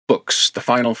Books, The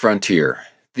Final Frontier.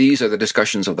 These are the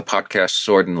discussions of the podcast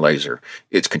Sword and Laser,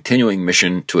 its continuing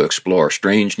mission to explore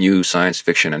strange new science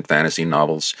fiction and fantasy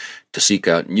novels, to seek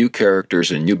out new characters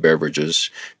and new beverages,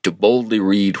 to boldly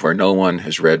read where no one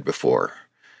has read before.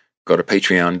 Go to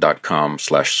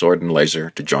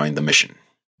patreon.com/swordandlaser to join the mission.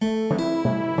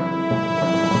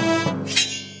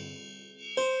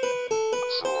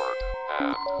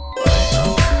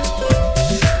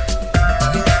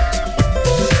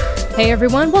 Hey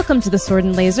everyone, welcome to the Sword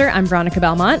and Laser. I'm Veronica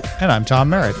Belmont. And I'm Tom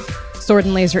Merritt. Sword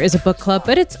and Laser is a book club,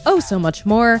 but it's oh so much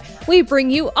more. We bring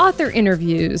you author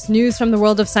interviews, news from the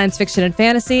world of science fiction and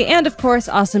fantasy, and of course,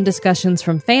 awesome discussions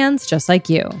from fans just like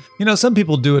you. You know, some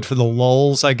people do it for the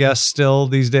lulz, I guess, still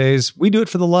these days. We do it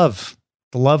for the love.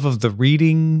 The love of the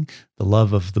reading, the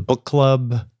love of the book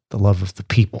club, the love of the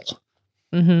people.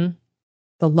 Mm-hmm.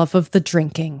 The love of the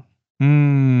drinking.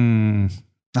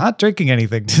 Not drinking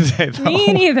anything today, though.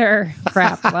 Me neither.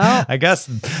 Crap. Well, I guess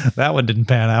that one didn't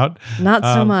pan out. Not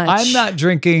so much. I'm not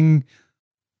drinking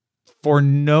for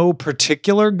no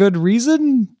particular good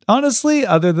reason, honestly,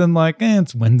 other than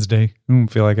it's Wednesday. I don't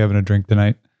feel like having a drink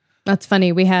tonight. That's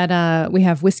funny. We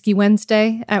have Whiskey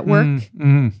Wednesday at work.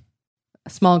 Mm-hmm. A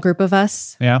small group of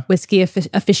us. Yeah. Whiskey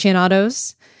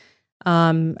aficionados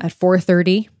at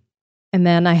 4:30. And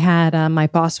then I had my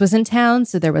boss was in town,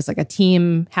 so there was a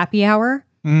team happy hour.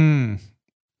 And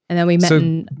then we met. So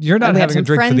you're not having a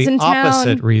drink for the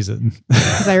opposite reason,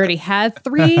 because I already had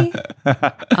 3,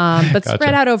 but Gotcha.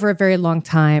 Spread out over a very long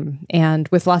time, and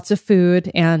with lots of food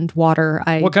and water.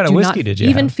 What kind of whiskey did you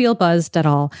even have? Feel buzzed at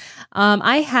all?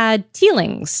 I had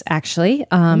Teelings actually.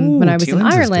 When I was in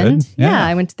Ireland, yeah,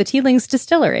 I went to the Teelings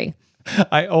distillery.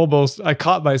 I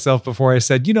caught myself before I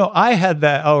said, I had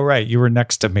that. Oh, right. You were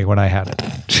next to me when I had it.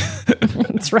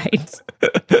 That's right.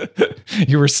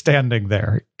 You were standing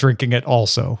there drinking it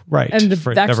also. Right. And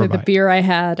the beer I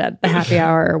had at the happy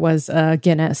hour was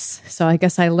Guinness. So I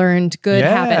guess I learned good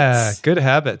habits. Yeah, good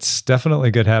habits.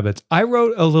 Definitely good habits. I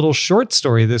wrote a little short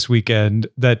story this weekend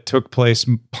that took place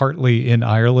partly in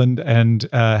Ireland and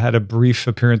had a brief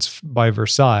appearance by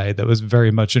Versailles that was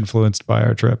very much influenced by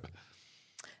our trip.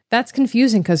 That's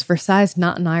confusing because Versailles is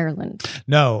not in Ireland.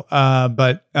 No,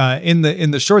 but in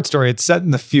the short story, it's set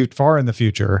in far in the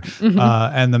future,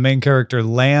 and the main character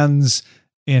lands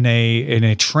in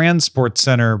a transport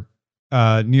center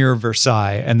near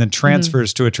Versailles, and then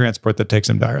transfers to a transport that takes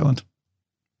him to Ireland.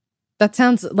 That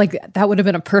sounds like that would have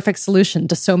been a perfect solution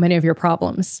to so many of your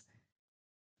problems.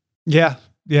 Yeah.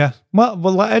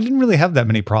 Well, I didn't really have that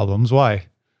many problems. Why?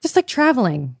 Just like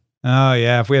traveling. Oh,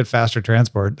 yeah. If we had faster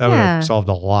transport, that would have solved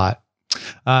a lot.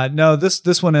 No,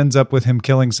 this one ends up with him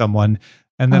killing someone.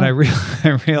 And then I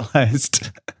realized,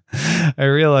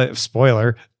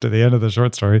 spoiler to the end of the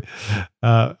short story,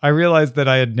 I realized that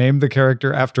I had named the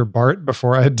character after Bart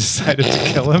before I had decided to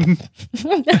kill him.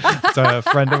 It's a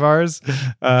friend of ours.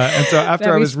 And so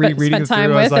after I was rereading it through, I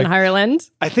was like, in Ireland.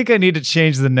 I think I need to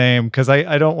change the name because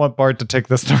I don't want Bart to take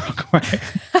this the wrong way.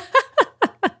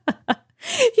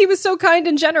 He was so kind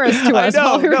and generous to us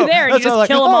while we were there. You just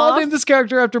kill him off. I'll name this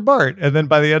character after Bart. And then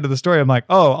by the end of the story, I'm like,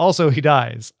 also he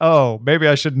dies. Oh, maybe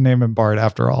I shouldn't name him Bart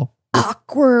after all.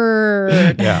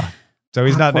 Awkward. Yeah. So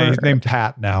he's not named, he's named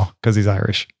Pat now because he's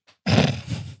Irish.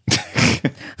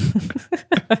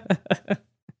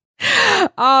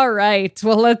 All right.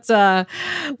 Well,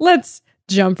 let's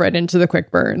jump right into the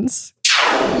quick burns.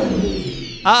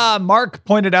 Mark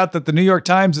pointed out that the New York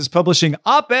Times is publishing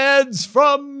op-eds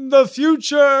from the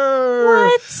future.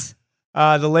 What?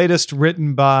 The latest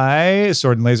written by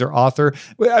Sword and Laser author.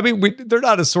 I mean, they're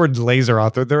not a Sword and Laser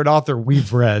author. They're an author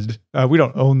we've read. We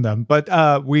don't own them,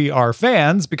 but we are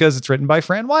fans because it's written by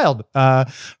Fran Wilde.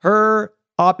 Her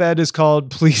op-ed is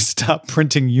called "Please Stop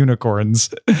Printing Unicorns.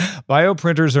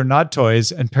 Bioprinters are not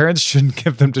toys, and parents shouldn't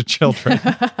give them to children."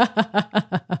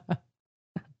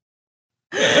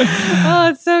 Oh,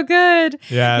 it's so good.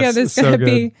 Yeah, there's gonna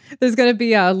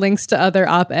be links to other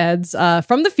op-eds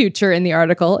from the future in the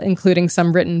article, including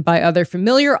some written by other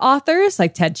familiar authors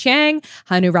like Ted Chiang,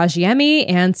 Hanu Rajiemi,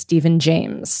 and Stephen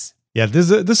James. Yeah,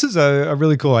 this is a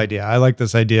really cool idea. I like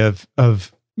this idea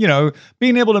of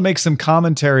being able to make some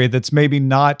commentary that's maybe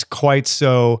not quite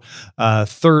so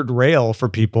third rail for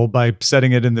people by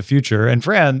setting it in the future. And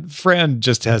Fran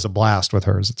just has a blast with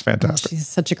hers. It's fantastic. She's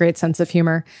such a great sense of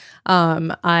humor.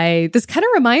 This kind of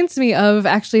reminds me of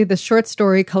actually the short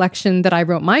story collection that I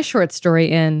wrote my short story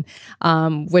in,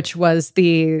 which was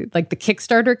the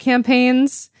Kickstarter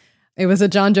campaigns It was a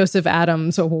John Joseph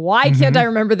Adams. So why can't I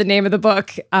remember the name of the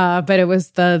book? But it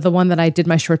was the one that I did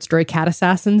my short story Cat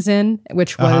Assassins in,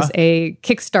 which was a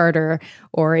Kickstarter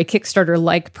or a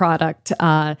Kickstarter-like product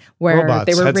where robots.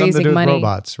 they were Had raising something to do with money.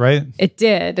 Robots, right? It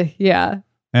did, yeah.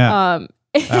 Yeah.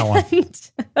 That one.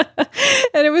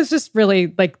 And it was just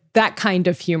really like that kind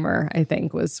of humor, I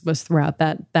think, was throughout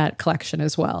that collection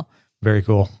as well. Very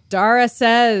cool. Dara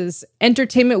says,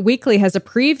 Entertainment Weekly has a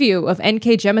preview of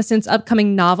N.K. Jemisin's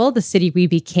upcoming novel, The City We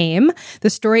Became. The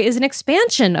story is an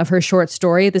expansion of her short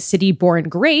story, The City Born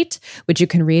Great, which you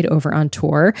can read over on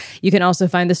tour. You can also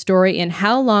find the story in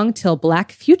How Long Till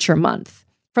Black Future Month.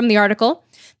 From the article,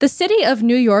 the city of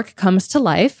New York comes to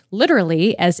life,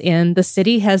 literally, as in the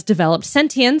city has developed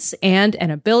sentience and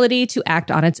an ability to act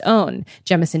on its own,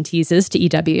 Jemisin teases to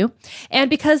EW. And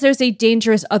because there's a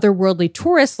dangerous otherworldly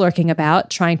tourist lurking about,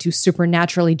 trying to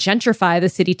supernaturally gentrify the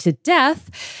city to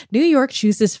death, New York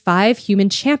chooses 5 human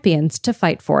champions to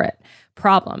fight for it.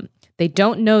 Problem: they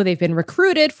don't know they've been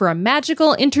recruited for a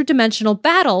magical interdimensional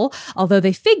battle, although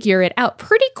they figure it out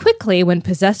pretty quickly when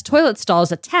possessed toilet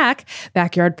stalls attack,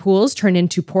 backyard pools turn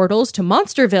into portals to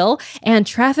Monsterville, and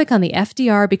traffic on the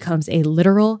FDR becomes a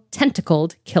literal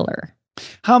tentacled killer.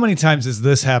 How many times has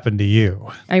this happened to you?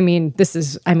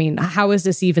 How is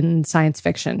this even science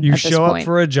fiction? You at this show point? up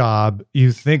for a job,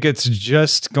 you think it's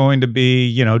just going to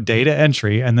be, data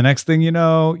entry, and the next thing you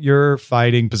know, you're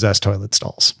fighting possessed toilet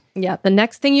stalls. Yeah, the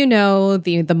next thing you know,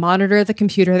 the monitor of the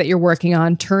computer that you're working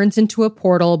on turns into a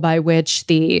portal by which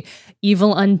the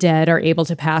evil undead are able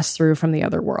to pass through from the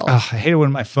other world. I hate it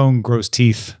when my phone grows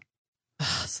teeth.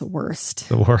 It's the worst.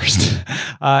 The worst.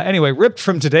 Anyway, ripped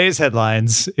from today's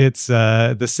headlines, it's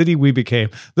The City We Became.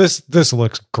 This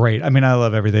looks great. I mean, I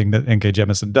love everything that N.K.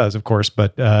 Jemisin does, of course,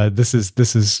 but this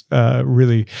is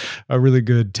really a really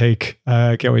good take.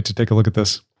 I can't wait to take a look at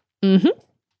this. Mm-hmm.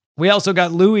 We also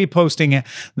got Louis posting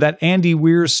that Andy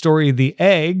Weir's story, The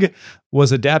Egg,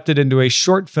 was adapted into a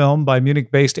short film by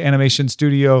Munich-based animation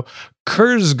studio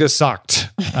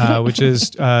Kurzgesagt, which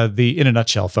is the In a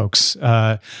Nutshell, folks.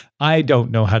 I don't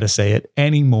know how to say it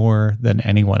any more than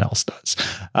anyone else does.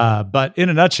 But In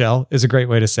a Nutshell is a great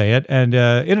way to say it. And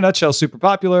In a Nutshell is super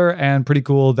popular and pretty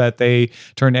cool that they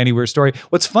turned Andy Weir's story.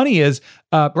 What's funny is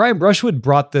Brian Brushwood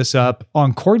brought this up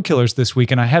on Cord Killers this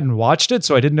week, and I hadn't watched it,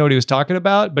 so I didn't know what he was talking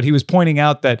about. But he was pointing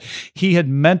out that he had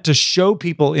meant to show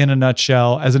people In a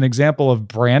Nutshell as an example of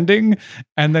branding,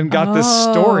 and then got this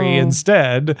story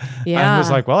instead. Yeah. And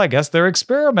was like, well, I guess they're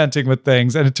experimenting with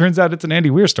things. And it turns out it's an Andy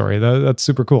Weir story. That's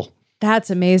super cool.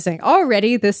 That's amazing.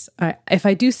 Already, this, if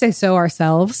I do say so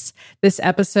ourselves, this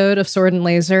episode of Sword and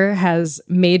Laser has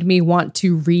made me want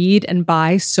to read and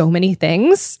buy so many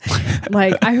things.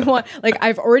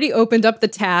 I've already opened up the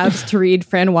tabs to read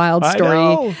Fran Wilde's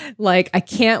story. I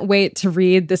can't wait to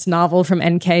read this novel from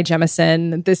N.K.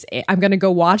 Jemisin. I'm going to go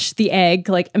watch The Egg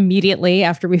immediately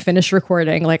after we finish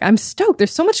recording. I'm stoked. There's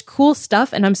so much cool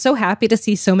stuff, and I'm so happy to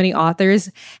see so many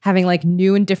authors having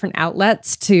new and different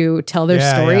outlets to tell their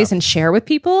stories and share with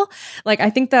people. I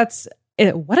think that's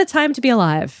it. What a time to be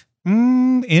alive.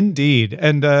 Indeed.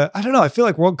 And I don't know, I feel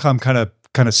like WorldCom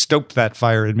kind of stoked that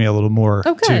fire in me a little more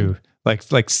too.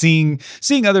 Like seeing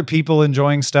other people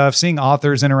enjoying stuff, seeing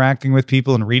authors interacting with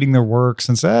people and reading their works,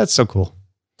 and so that's so cool.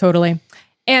 Totally.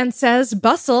 And says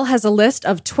Bustle has a list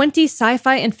of 20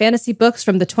 sci-fi and fantasy books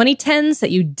from the 2010s that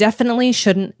you definitely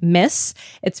shouldn't miss.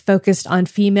 It's focused on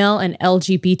female and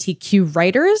LGBTQ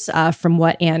writers, from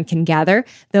what Anne can gather,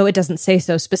 though it doesn't say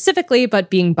so specifically,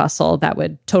 but being Bustle, that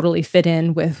would totally fit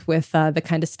in with the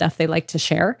kind of stuff they like to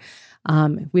share.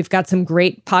 We've got some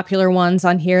great popular ones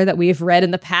on here that we've read in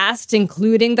the past,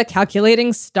 including The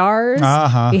Calculating Stars.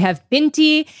 We have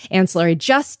Binti, Ancillary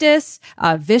Justice,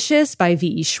 Vicious by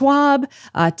V.E. Schwab,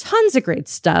 tons of great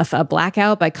stuff.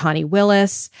 Blackout by Connie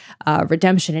Willis,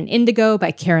 Redemption in Indigo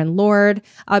by Karen Lord.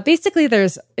 Basically,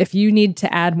 if you need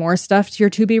to add more stuff to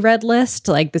your to-be-read list,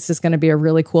 this is going to be a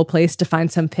really cool place to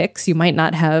find some picks you might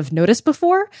not have noticed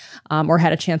before, or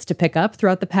had a chance to pick up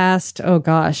throughout the past,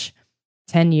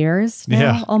 10 years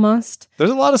now, almost. There's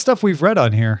a lot of stuff we've read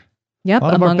on here. Yep,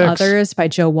 among others by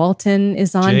Joe Walton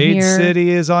is on Jade here.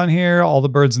 City is on here. All the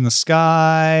Birds in the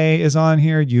Sky is on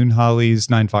here. Yoon Holly's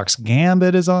Nine Fox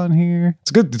Gambit is on here.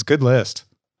 It's a good list.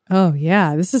 Oh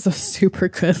yeah, this is a super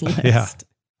good list. Yeah.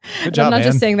 Good job, I'm not man.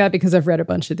 just saying that because I've read a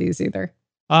bunch of these either.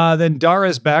 Then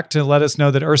Dara's back to let us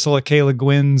know that Ursula K. Le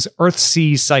Guin's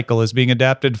Earthsea cycle is being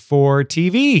adapted for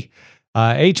TV.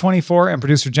 A24 and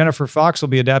producer Jennifer Fox will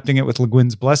be adapting it with Le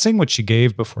Guin's blessing, which she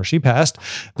gave before she passed.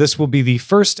 This will be the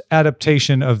first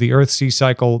adaptation of the Earthsea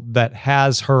cycle that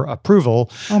has her approval.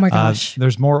 Oh my gosh.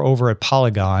 There's more over at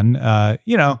Polygon.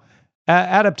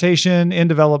 adaptation in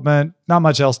development. Not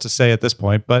much else to say at this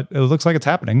point, but it looks like it's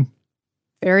happening.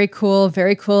 Very cool.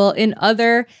 Very cool. In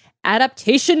other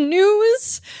adaptation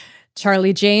news,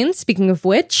 Charlie Jane, speaking of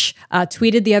which,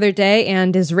 tweeted the other day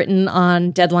and is written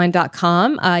on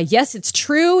Deadline.com. Yes, it's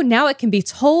true. Now it can be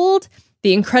told.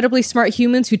 The incredibly smart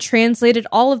humans who translated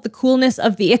all of the coolness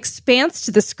of The Expanse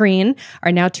to the screen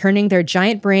are now turning their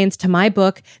giant brains to my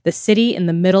book, The City in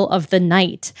the Middle of the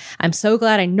Night. I'm so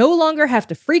glad I no longer have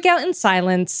to freak out in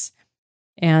silence.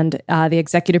 And the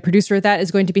executive producer of that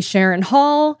is going to be Sharon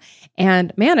Hall.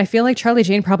 And man, I feel like Charlie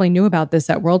Jane probably knew about this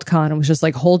at Worldcon and was just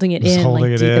like holding it in,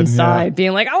 like deep inside,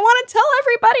 being like, I want to tell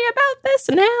everybody about this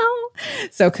now.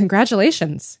 So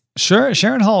congratulations. Sure.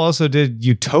 Sharon Hall also did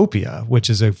Utopia, which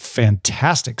is a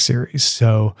fantastic series.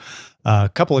 So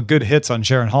a couple of good hits on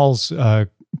Sharon Hall's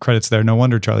credits there. No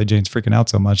wonder Charlie Jane's freaking out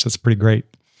so much. That's pretty great.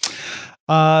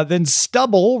 Then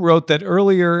Stubble wrote that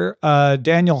earlier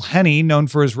Daniel Henney, known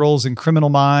for his roles in Criminal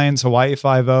Minds, Hawaii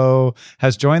Five-0,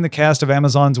 has joined the cast of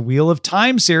Amazon's Wheel of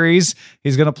Time series.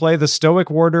 He's going to play the Stoic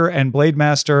Warder and Blade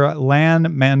Master Lan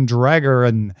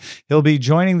Mandragoran. He'll be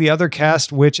joining the other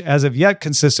cast, which as of yet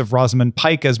consists of Rosamund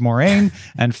Pike as Moraine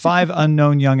and 5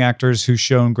 unknown young actors who've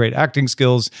shown great acting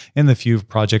skills in the few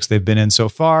projects they've been in so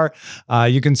far.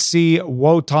 You can see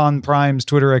Wotan Prime's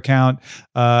Twitter account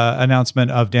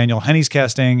announcement of Daniel Henney's casting.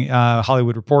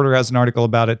 Hollywood Reporter has an article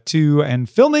about it too. And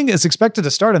filming is expected to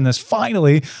start on this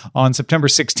finally on September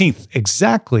 16th,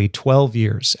 exactly 12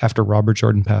 years after Robert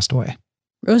Jordan passed away.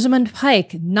 Rosamund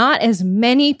Pike, not as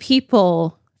many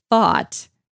people thought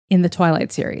in the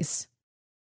Twilight series.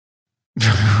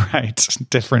 Right.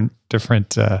 Different Rosamund.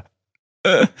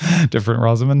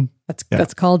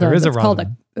 That's called a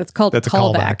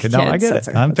callback. No, I get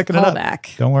it. I'm picking it up.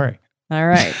 Don't worry. All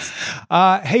right.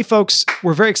 Hey, folks,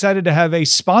 we're very excited to have a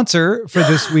sponsor for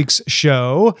this week's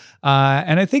show.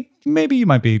 And I think maybe you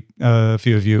might be, a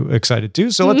few of you, excited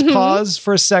too. So let's pause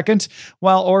for a second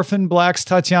while Orphan Black's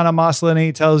Tatiana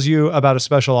Maslany tells you about a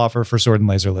special offer for Sword and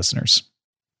Laser listeners.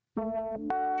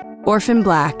 Orphan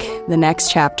Black, the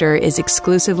next chapter, is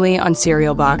exclusively on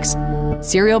Serial Box.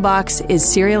 Serial Box is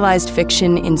serialized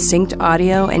fiction in synced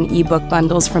audio and ebook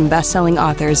bundles from best-selling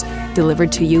authors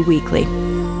delivered to you weekly.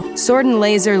 Sword and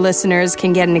Laser listeners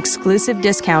can get an exclusive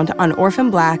discount on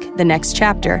Orphan Black, the next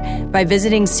chapter, by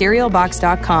visiting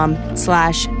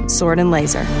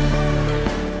serialbox.com/swordandlaser.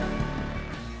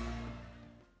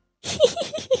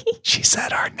 She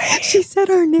said our name. She said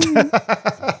our name.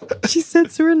 She said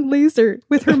Sword and Laser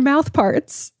with her mouth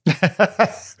parts.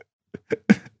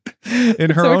 In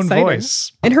her own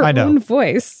voice. In her own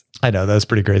voice. I know, that was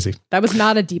pretty crazy. That was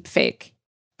not a deep fake,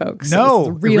 folks. No,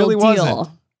 it really deal. Wasn't.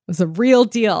 It was a real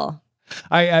deal.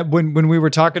 I when we were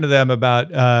talking to them about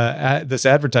this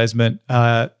advertisement,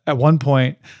 at one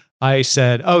point I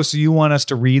said, "Oh, so you want us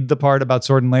to read the part about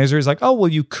Sword and Laser?" He's like, "Oh, well,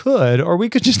 you could, or we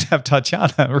could just have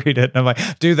Tatiana read it." And I'm like,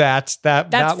 "Do that.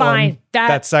 That's fine. One,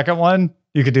 that second one,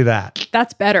 you could do that.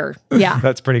 That's better. Yeah,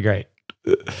 that's pretty great."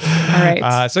 All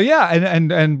right. So yeah,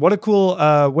 and what a cool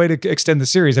way to extend the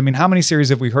series. I mean, how many series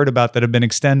have we heard about that have been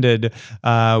extended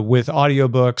with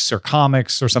audiobooks or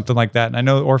comics or something like that? And I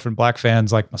know Orphan Black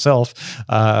fans like myself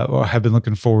have been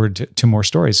looking forward to more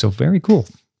stories. So very cool.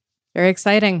 Very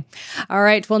exciting. All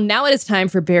right. Well, now it is time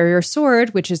for Barrier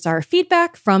Sword, which is our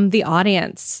feedback from the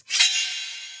audience.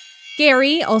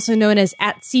 Gary, also known as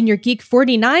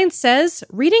 @SeniorGeek49, says,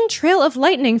 reading Trail of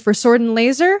Lightning for Sword and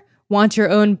Laser. Want your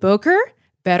own Boker?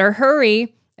 Better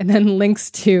hurry. And then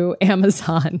links to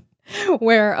Amazon,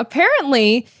 where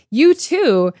apparently you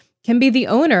too can be the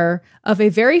owner of a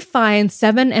very fine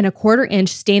 7 1/4 inch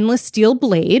stainless steel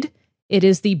blade. It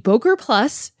is the Boker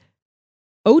Plus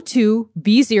 02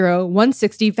 B0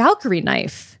 160 Valkyrie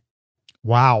knife.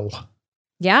 Wow.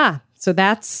 Yeah. So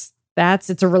it's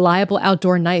a reliable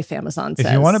outdoor knife, Amazon says.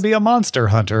 If you want to be a monster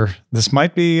hunter, this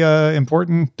might be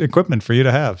important equipment for you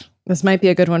to have. This might be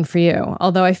a good one for you.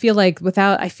 Although I feel like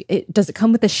does it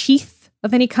come with a sheath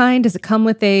of any kind? Does it come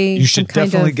with a... You should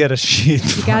definitely get a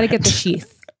sheath. You got to get the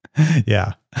sheath.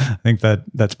 Yeah. I think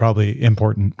that's probably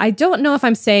important. I don't know if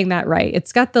I'm saying that right.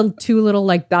 It's got the 2 little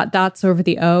like dots over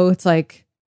the O. It's like...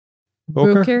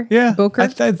 Boker? Yeah. Boker? I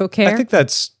think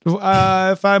that's...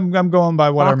 if I'm going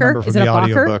by what Boker? I remember from the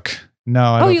audiobook.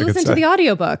 No, I don't think you listened to the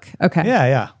audiobook. Okay.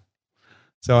 Yeah.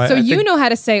 So you know how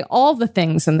to say all the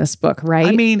things in this book, right?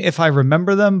 I mean, if I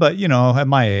remember them, but at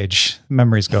my age,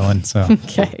 memory's going. So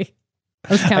okay,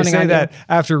 I was counting. I say that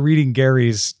after reading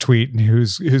Gary's tweet,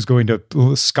 who's going to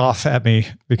scoff at me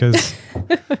because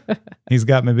he's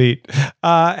got me beat.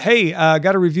 Hey,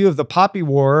 got a review of The Poppy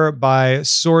War by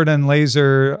Sword and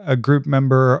Laser group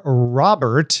member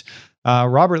Robert.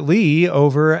 Robert Lee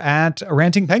over at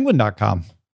rantingpenguin.com.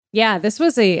 Yeah, this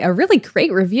was a really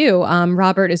great review.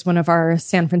 Robert is one of our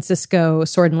San Francisco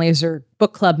Sword and Laser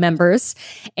book club members,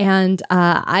 and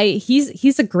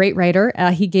he's a great writer.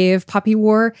 He gave Poppy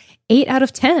War 8 out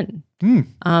of 10.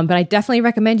 But I definitely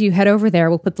recommend you head over there.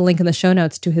 We'll put the link in the show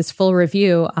notes to his full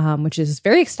review, which is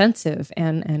very extensive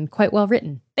and quite well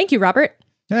written. Thank you, Robert.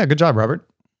 Yeah, good job, Robert.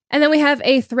 And then we have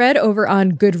a thread over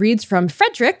on Goodreads from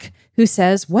Frederick, who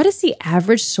says, what is the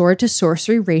average sword to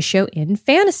sorcery ratio in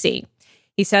fantasy?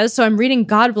 He says, so I'm reading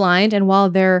Godblind, and while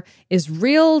there is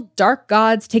real dark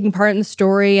gods taking part in the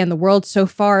story, and the world so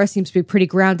far seems to be pretty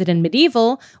grounded in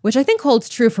medieval, which I think holds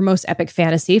true for most epic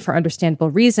fantasy for understandable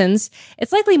reasons,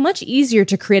 it's likely much easier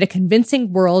to create a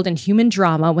convincing world and human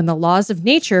drama when the laws of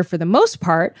nature, for the most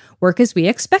part, work as we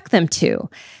expect them to.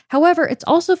 However, it's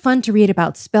also fun to read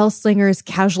about spell slingers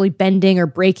casually bending or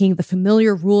breaking the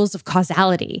familiar rules of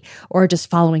causality, or just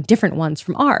following different ones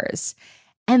from ours.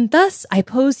 And thus, I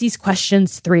pose these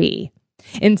questions 3.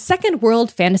 In second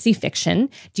world fantasy fiction,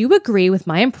 do you agree with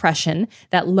my impression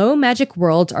that low magic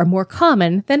worlds are more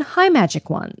common than high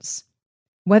magic ones?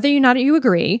 Whether or not you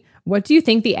agree, what do you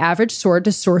think the average sword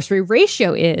to sorcery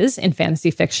ratio is in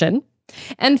fantasy fiction?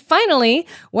 And finally,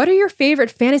 what are your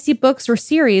favorite fantasy books or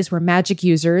series where magic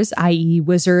users, i.e.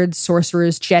 wizards,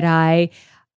 sorcerers, Jedi,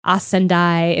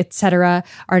 Ascendai, etc.,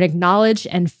 are an acknowledged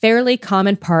and fairly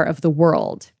common part of the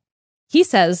world? He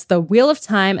says, the Wheel of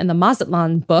Time and the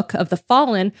Mazatlan Book of the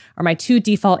Fallen are my 2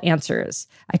 default answers.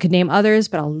 I could name others,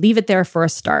 but I'll leave it there for a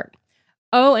start.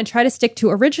 Oh, and try to stick to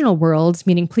original worlds,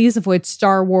 meaning please avoid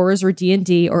Star Wars or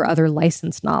D&D or other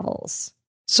licensed novels.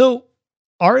 So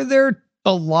are there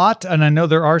a lot, and I know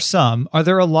there are some, are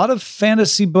there a lot of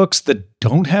fantasy books that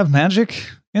don't have magic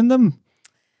in them?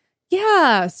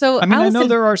 Yeah, so I mean, I know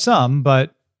there are some,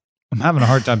 but I'm having a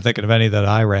hard time thinking of any that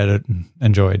I read and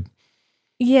enjoyed.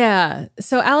 Yeah.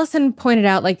 So Allison pointed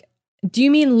out, do you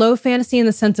mean low fantasy in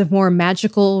the sense of more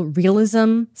magical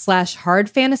realism / hard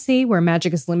fantasy where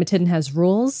magic is limited and has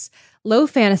rules? Low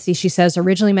fantasy, she says,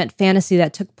 originally meant fantasy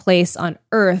that took place on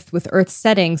Earth with Earth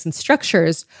settings and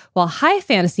structures, while high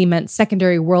fantasy meant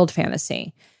secondary world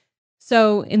fantasy.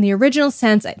 So in the original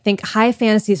sense, I think high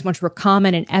fantasy is much more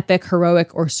common in epic,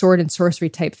 heroic, or sword and sorcery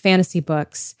type fantasy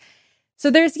books.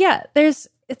 So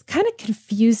it's kind of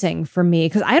confusing for me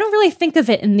because I don't really think of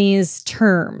it in these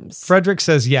terms. Frederick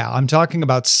says, yeah, I'm talking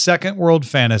about second world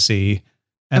fantasy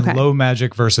and low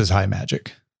magic versus high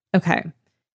magic. Okay.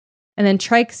 And then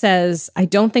Trike says, I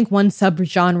don't think one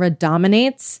subgenre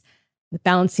dominates. The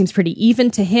balance seems pretty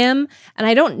even to him. And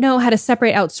I don't know how to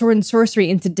separate out sword and sorcery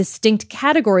into distinct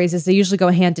categories as they usually go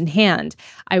hand in hand.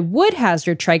 I would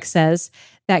hazard, Trike says,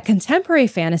 that contemporary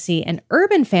fantasy and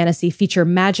urban fantasy feature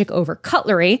magic over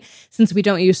cutlery, since we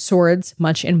don't use swords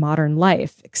much in modern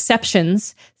life.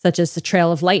 Exceptions, such as the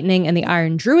Trail of Lightning and the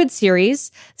Iron Druid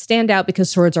series, stand out because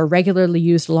swords are regularly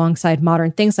used alongside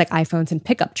modern things like iPhones and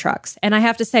pickup trucks. And I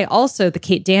have to say also the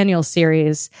Kate Daniels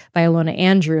series by Ilona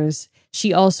Andrews,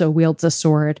 she also wields a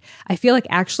sword. I feel like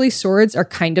actually swords are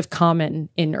kind of common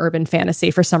in urban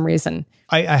fantasy for some reason.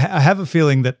 I have a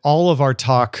feeling that all of our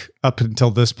talk up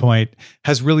until this point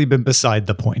has really been beside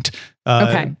the point.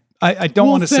 Okay. I don't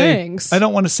want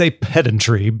to say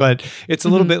pedantry, but it's a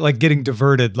little bit like getting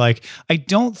diverted. Like, I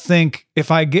don't think if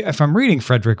I'm reading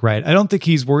Frederick right, I don't think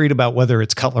he's worried about whether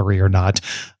it's cutlery or not.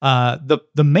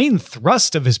 The main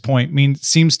thrust of his point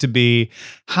seems to be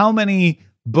how many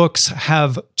books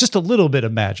have just a little bit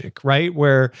of magic, right?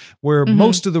 Where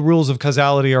most of the rules of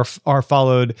causality are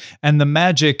followed, and the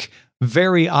magic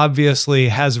very obviously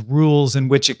has rules in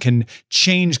which it can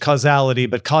change causality,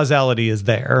 but causality is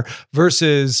there,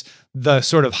 versus the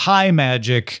sort of high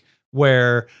magic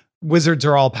where wizards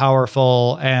are all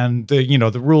powerful and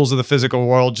the rules of the physical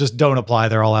world just don't apply.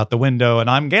 They're all out the window, and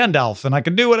I'm Gandalf and I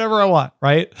can do whatever I want,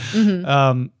 right?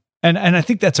 And I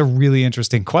think that's a really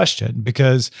interesting question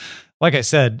because, like I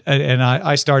said, and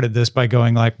I started this by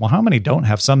going like, well, how many don't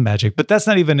have some magic? But that's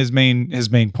not even his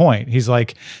main point. He's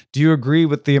like, do you agree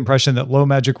with the impression that low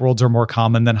magic worlds are more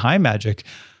common than high magic?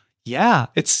 Yeah,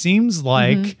 it seems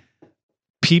like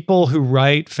people who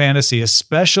write fantasy,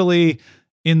 especially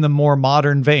in the more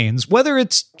modern veins, whether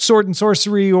it's sword and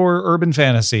sorcery or urban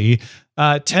fantasy,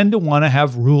 tend to want to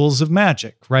have rules of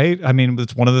magic, right? I mean,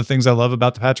 it's one of the things I love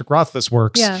about the Patrick Rothfuss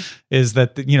works is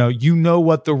that, you know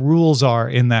what the rules are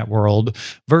in that world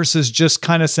versus just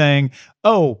kind of saying,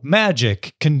 oh,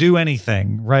 magic can do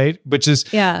anything, right? Which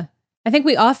is... Yeah. I think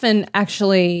we often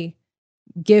actually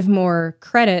give more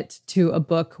credit to a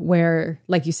book where,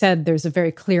 like you said, there's a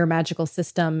very clear magical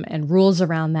system and rules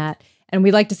around that. And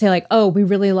we like to say like, oh, we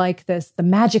really like the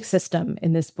magic system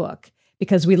in this book,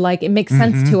 because we like, it makes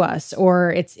sense to us,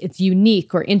 or it's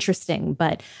unique or interesting.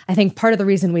 But I think part of the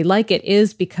reason we like it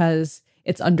is because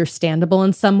it's understandable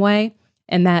in some way.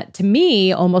 And that, to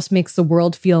me, almost makes the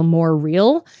world feel more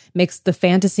real, makes the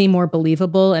fantasy more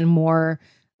believable and more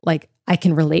like I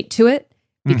can relate to it,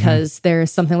 because there's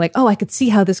something like, oh, I could see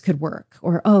how this could work.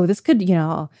 Or, oh, this could,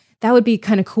 that would be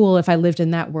kind of cool if I lived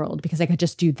in that world because I could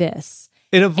just do this.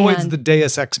 It avoids the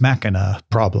Deus Ex Machina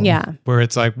problem. Yeah. Where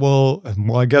it's like, well,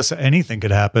 I guess anything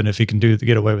could happen if he can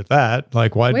get away with that.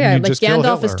 Like, why didn't you just kill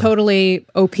Hitler? Gandalf is totally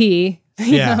OP.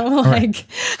 Right.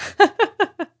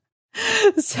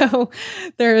 So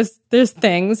there's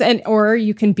things, or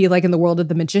you can be like in the world of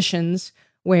the magicians,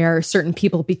 where certain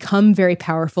people become very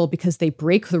powerful because they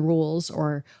break the rules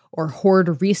or hoard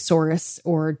a resource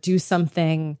or do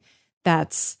something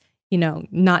that's,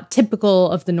 not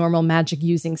typical of the normal magic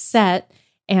using set.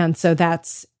 And so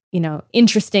that's,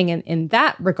 interesting in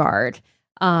that regard.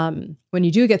 When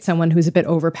you do get someone who's a bit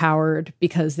overpowered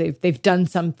because they've done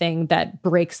something that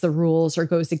breaks the rules or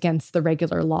goes against the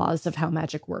regular laws of how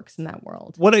magic works in that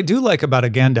world. What I do like about a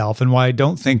Gandalf, and why I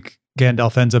don't think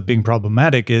Gandalf ends up being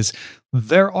problematic, is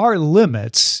there are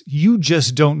limits. You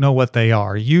just don't know what they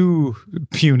are. You,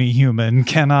 puny human,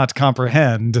 cannot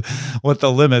comprehend what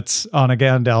the limits on a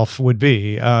Gandalf would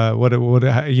be. What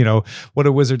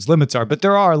a wizard's limits are. But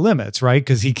there are limits, right?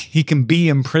 Because he can be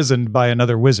imprisoned by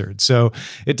another wizard. So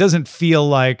it doesn't feel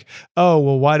like, oh,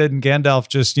 well, why didn't Gandalf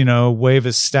just wave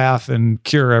his staff and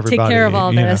cure everybody? Take care of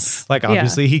all this. Like,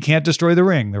 obviously, he can't destroy the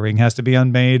ring. The ring has to be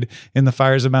unmade in the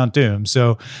fires of Mount Doom.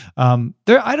 So I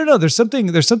don't know. There's something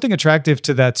attractive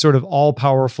to that sort of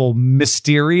all-powerful,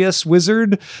 mysterious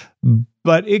wizard,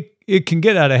 but it can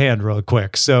get out of hand real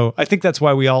quick. So I think that's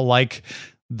why we all like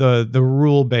the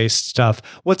rule-based stuff.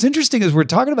 What's interesting is we're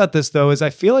talking about this, though, is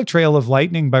I feel like Trail of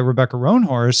Lightning by Rebecca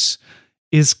Roanhorse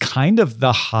is kind of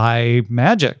the high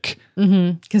magic.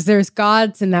 Because there's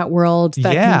gods in that world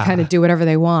that can kind of do whatever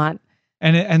they want.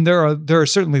 And there are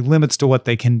certainly limits to what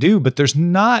they can do, but there's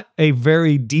not a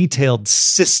very detailed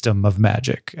system of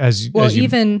magic.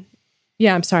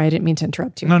 I'm sorry, I didn't mean to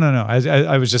interrupt you. No.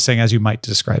 I was just saying, as you might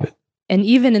describe it. And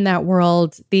even in that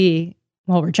world, we're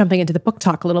jumping into the book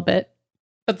talk a little bit,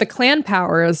 but the clan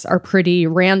powers are pretty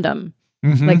random.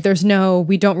 Like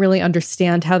we don't really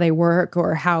understand how they work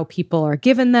or how people are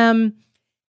given them.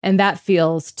 And that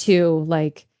feels too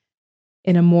like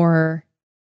in a more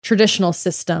traditional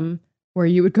system where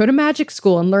you would go to magic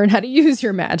school and learn how to use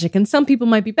your magic. And some people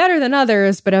might be better than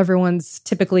others, but everyone's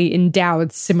typically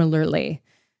endowed similarly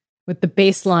with the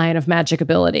baseline of magic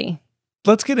ability.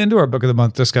 Let's get into our book of the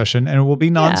month discussion, and it will be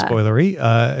non-spoilery.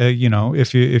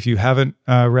 If you haven't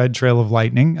read Trail of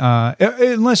Lightning,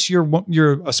 unless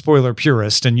you're a spoiler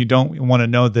purist and you don't want to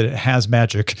know that it has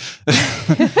magic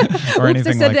or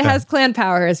anything like that. It has clan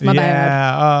powers. My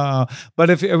bad. But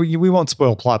if we won't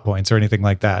spoil plot points or anything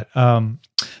like that.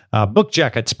 Book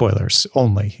jacket spoilers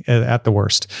only at the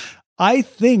worst. I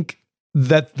think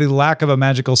that the lack of a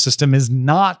magical system is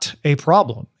not a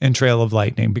problem in Trail of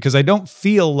Lightning, because I don't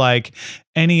feel like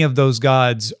any of those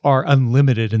gods are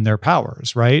unlimited in their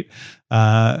powers, right?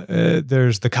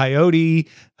 There's the coyote,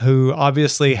 who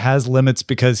obviously has limits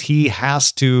because he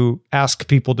has to ask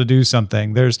people to do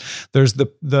something. There's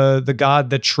the god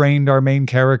that trained our main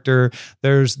character.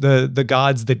 There's the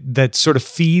gods that sort of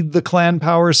feed the clan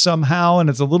powers somehow, and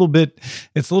it's a little bit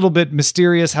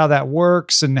mysterious how that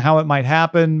works and how it might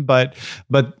happen, but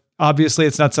obviously,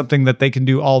 it's not something that they can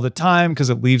do all the time because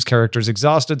it leaves characters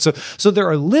exhausted. So there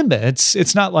are limits.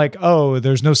 It's not like, oh,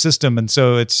 there's no system, and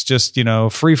so it's just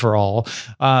free for all.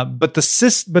 But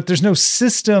there's no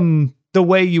system the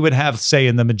way you would have, say,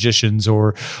 in The Magicians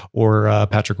or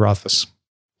Patrick Rothfuss,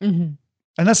 and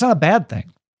that's not a bad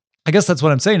thing. I guess that's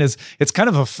what I'm saying is it's kind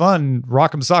of a fun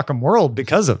Rock'em Sock'em world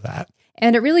because of that.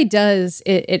 And it really does.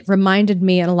 It reminded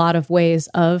me in a lot of ways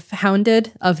of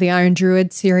Hounded, of the Iron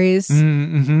Druid series,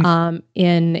 in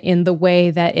the way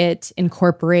that it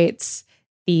incorporates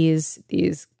these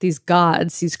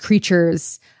gods, these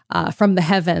creatures from the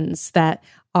heavens that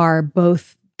are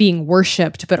both being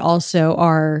worshipped, but also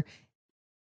are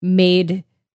made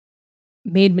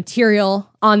material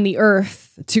on the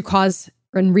earth to cause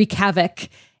and wreak havoc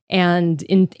and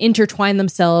intertwine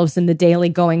themselves in the daily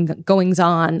goings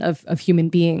on of human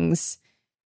beings,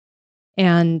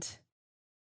 and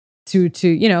to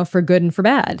for good and for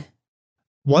bad.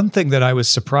 One thing that I was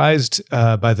surprised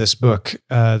by this book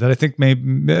that I think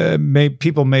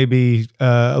people may be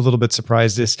a little bit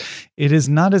surprised is it is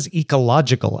not as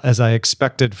ecological as I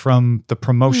expected from the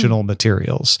promotional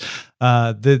materials.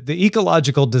 The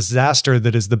ecological disaster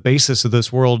that is the basis of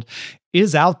this world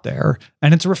is out there,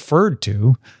 and it's referred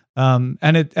to. and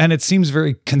it seems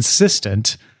very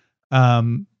consistent,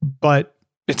 but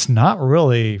it's not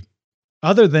really,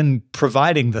 other than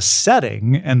providing the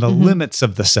setting and the limits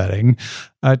of the setting,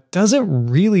 doesn't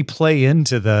really play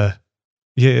into the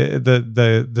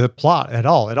plot at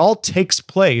all. It all takes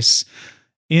place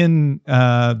in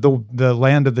the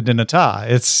land of the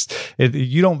Dinata.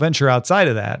 You don't venture outside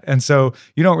of that, and so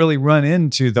you don't really run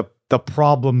into the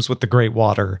problems with the Great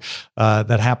Water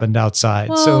that happened outside.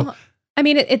 Well, so, I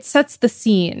mean, it sets the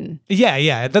scene.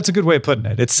 Yeah, that's a good way of putting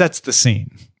it. It sets the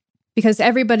scene. Because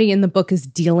everybody in the book is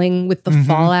dealing with the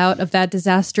fallout of that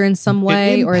disaster in some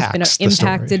way, or has been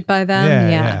impacted by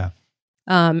them. Yeah.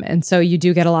 And so you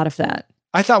do get a lot of that.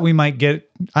 I thought we might get,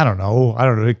 I don't know,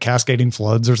 cascading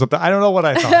floods or something. I don't know what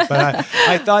I thought, but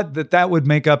I thought that would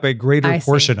make up a greater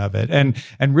portion of it. And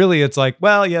really it's like,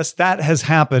 well, yes, that has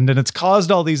happened and it's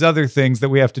caused all these other things that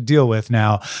we have to deal with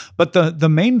now. But the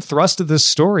main thrust of this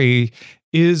story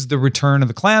is the return of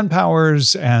the clan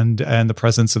powers and the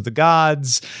presence of the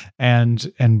gods and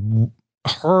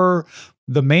the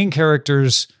main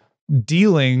characters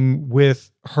dealing with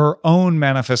her own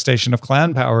manifestation of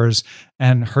clan powers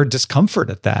and her discomfort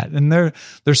at that. And there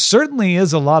certainly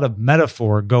is a lot of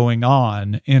metaphor going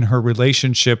on in her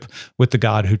relationship with the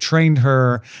god who trained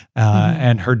her,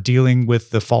 and her dealing with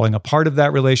the falling apart of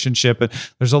that relationship. And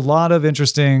there's a lot of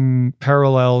interesting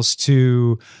parallels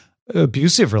to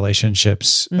abusive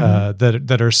relationships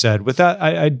that are said. With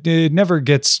that, it never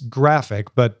gets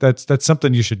graphic, but that's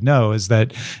something you should know, is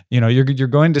that you're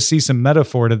going to see some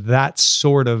metaphor to that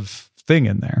sort of thing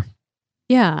in there.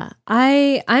 Yeah,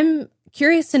 I'm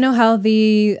curious to know how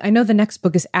I know the next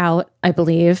book is out, I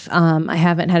believe. I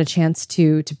haven't had a chance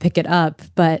to pick it up,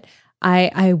 but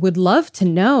I would love to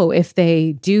know if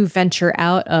they do venture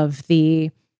out of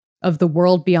the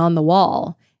world beyond the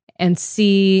wall and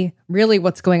see really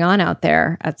what's going on out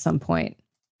there at some point.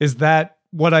 Is that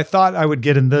what I thought I would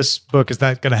get in this book? Is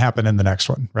that going to happen in the next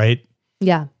one, right?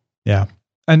 Yeah. Yeah.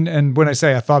 And when I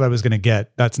say I thought I was going to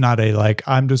get, that's not a like,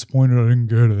 I'm disappointed I didn't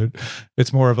get it.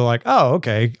 It's more of a like, oh,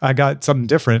 okay, I got something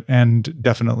different and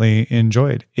definitely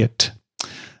enjoyed it.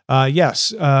 Yes.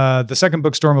 The second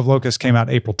book, Storm of Locusts, came out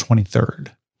April 23rd.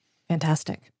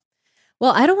 Fantastic.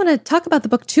 Well, I don't want to talk about the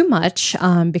book too much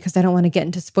because I don't want to get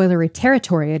into spoilery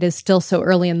territory. It is still so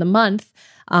early in the month,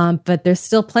 but there's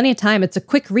still plenty of time. It's a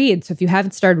quick read, so if you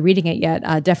haven't started reading it yet,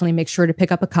 definitely make sure to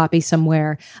pick up a copy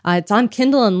somewhere. It's on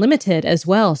Kindle Unlimited as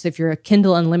well, so if you're a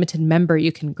Kindle Unlimited member,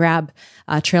 you can grab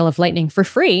Trail of Lightning for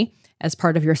free as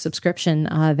part of your subscription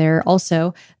there.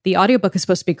 Also, the audiobook is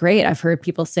supposed to be great. I've heard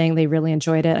people saying they really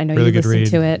enjoyed it. I know really you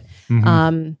listened to it.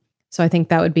 So I think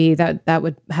that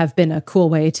would have been a cool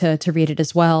way to read it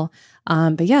as well.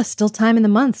 But yeah, still time in the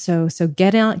month. So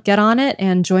get on it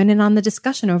and join in on the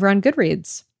discussion over on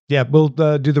Goodreads. Yeah, we'll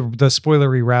do the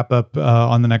spoilery wrap up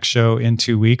on the next show in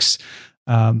 2 weeks.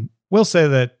 We'll say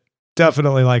that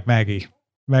definitely like Maggie.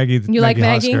 You like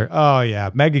Maggie? Husker. Oh yeah,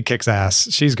 Maggie kicks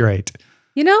ass. She's great.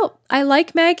 I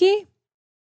like Maggie.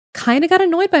 Kind of got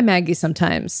annoyed by Maggie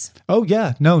sometimes. Oh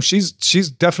yeah, no, she's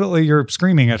definitely, you're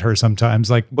screaming at her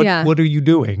sometimes. Like, what are you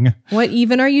doing? What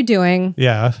even are you doing?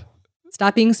 Yeah.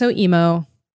 Stop being so emo.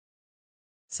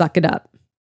 Suck it up.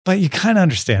 But you kind of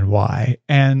understand why.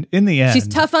 And in the end, she's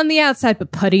tough on the outside,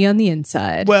 but putty on the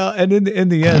inside. Well, and in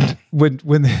the end,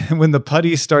 when the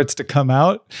putty starts to come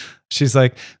out, she's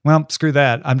like, well, screw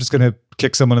that. I'm just going to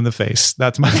kick someone in the face.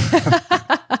 That's my,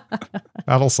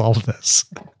 that'll solve this.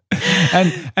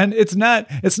 And it's not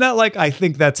like I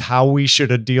think that's how we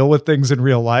should deal with things in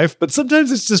real life, but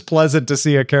sometimes it's just pleasant to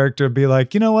see a character be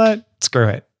like, you know what? Screw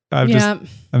it. I'm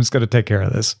just going to take care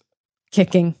of this.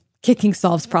 Kicking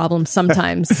solves problems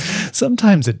sometimes.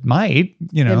 Sometimes it might,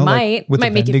 it might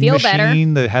make you feel better.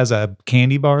 That has a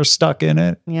candy bar stuck in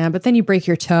it. Yeah, but then you break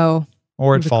your toe,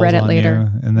 or it falls on later,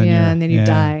 you, and then you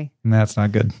die. And that's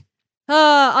not good.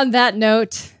 On that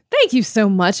note, thank you so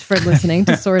much for listening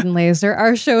to Sword and Laser.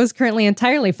 Our show is currently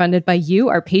entirely funded by you,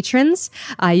 our patrons.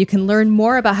 You can learn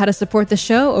more about how to support the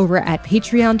show over at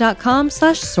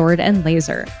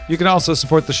patreon.com/swordandlaser. You can also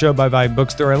support the show by buying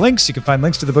books through our links. You can find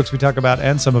links to the books we talk about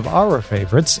and some of our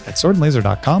favorites at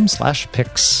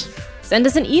swordandlaser.com/picks. Send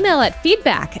us an email at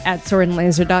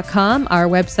feedback@swordandlaser.com. Our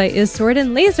website is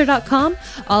swordandlaser.com.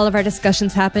 All of our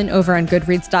discussions happen over on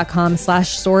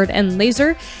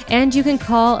goodreads.com/swordandlaser. And you can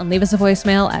call and leave us a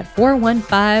voicemail at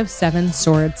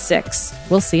 415-7-SWORD6.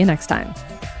 We'll see you next time.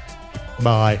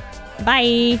 Bye.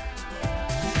 Bye.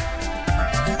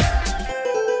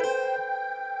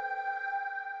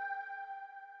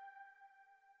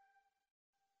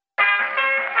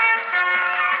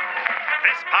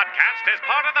 This podcast is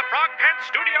part of the Frog Frog Pants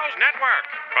Studios Network.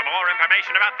 For more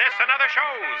information about this and other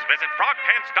shows, visit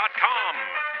frogpants.com.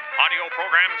 Audio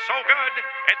program so good,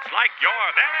 it's like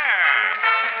you're there.